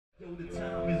Yo, the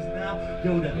time is now,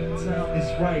 yo, the time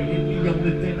is right. And the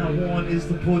only thing I want is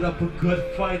to put up a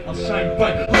good fight. I'll shine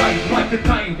bright, light like a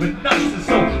diamond, nice and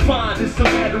so fine. It's a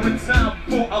matter of time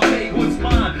before I lay what's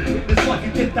mine. In this life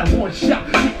you get that one shot.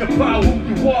 Think about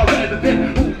who you are rather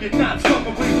than who you're not.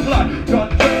 Summary plot,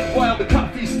 gun red while the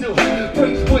coffee still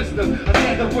brings wisdom.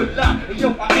 I never rely, and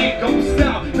yo, I ain't gon'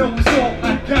 stop. No, it's all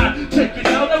I got. Check it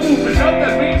out, I'm moving up.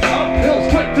 That means uphill,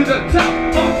 straight to the top.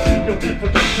 Yo, never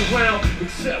get around,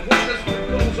 except when this one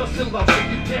goes. I still I'll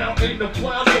bring you down. Ain't no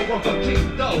clown, so I'm a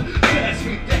king though. Pass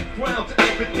me that crown to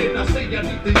everything I say. I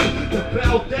need to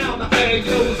bow down. I ain't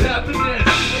know what's happening.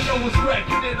 I know what's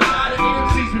cracking in. A lot of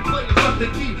MCs be playing, but they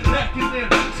keep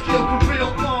lacking in.